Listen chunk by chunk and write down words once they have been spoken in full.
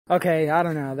Okay, I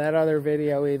don't know. That other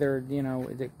video either, you know,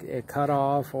 it cut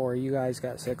off or you guys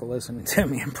got sick of listening to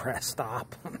me and pressed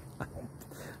stop.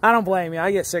 I don't blame you.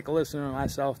 I get sick of listening to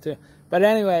myself too. But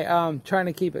anyway, trying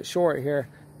to keep it short here.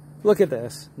 Look at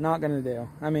this. Not going to do.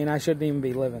 I mean, I shouldn't even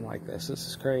be living like this. This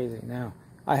is crazy. Now,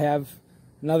 I have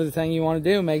another thing you want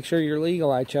to do. Make sure you're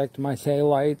legal. I checked my tail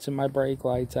lights and my brake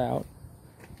lights out.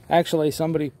 Actually,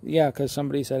 because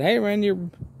somebody said, hey, Ren, your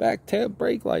back tail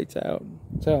brake lights out.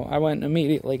 So I went and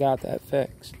immediately got that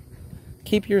fixed.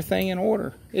 Keep your thing in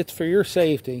order. It's for your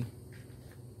safety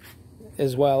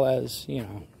as well as, you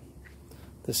know,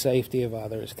 the safety of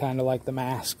others. Kind of like the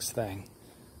masks thing.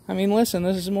 I mean, listen,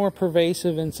 this is more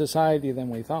pervasive in society than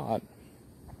we thought.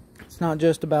 It's not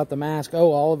just about the mask.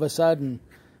 Oh, all of a sudden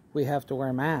we have to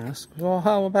wear masks. Well,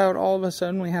 how about all of a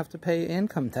sudden we have to pay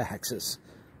income taxes?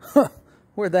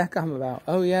 Where'd that come about?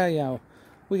 Oh, yeah,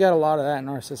 we got a lot of that in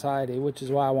our society, which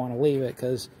is why I want to leave it,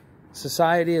 because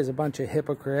society is a bunch of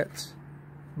hypocrites,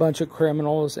 a bunch of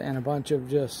criminals, and a bunch of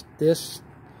just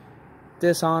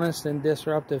dishonest and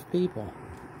disruptive people.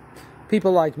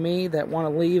 People like me that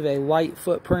want to leave a light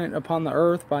footprint upon the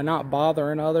earth by not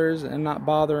bothering others and not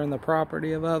bothering the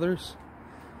property of others.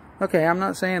 Okay, I'm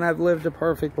not saying I've lived a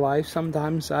perfect life.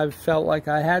 Sometimes I've felt like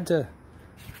I had to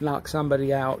knock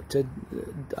somebody out to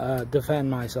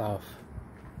defend myself.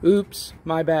 Oops,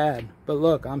 my bad. But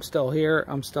look, I'm still here.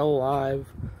 I'm still alive.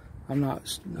 I'm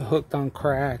not hooked on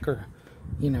crack or,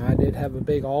 you know, I did have a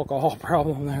big alcohol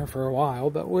problem there for a while,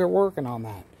 but we're working on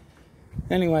that.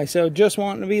 Anyway, so just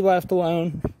wanting to be left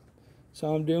alone.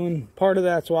 So I'm doing, part of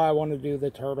that's why I want to do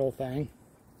the turtle thing.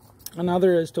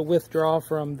 Another is to withdraw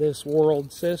from this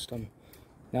world system.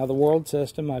 Now the world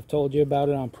system, I've told you about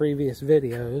it on previous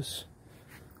videos.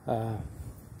 You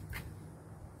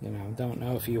know, don't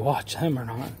know if you watch them or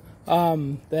not.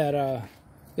 That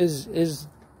is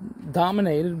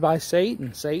dominated by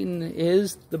Satan. Satan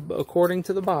is, according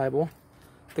to the Bible,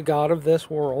 the god of this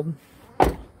world.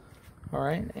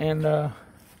 Alright, and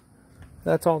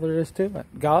that's all there is to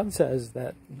it. God says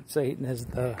that Satan is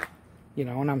the, you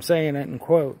know, and I'm saying it in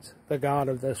quotes, the god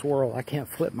of this world. I can't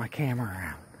flip my camera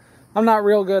around. I'm not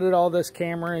real good at all this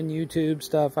camera and YouTube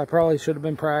stuff. I probably should have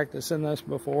been practicing this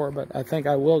before, but I think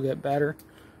I will get better.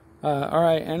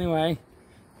 Alright, anyway,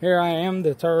 here I am,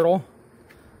 the turtle.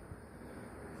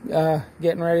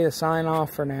 Getting ready to sign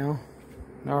off for now.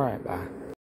 Alright, bye.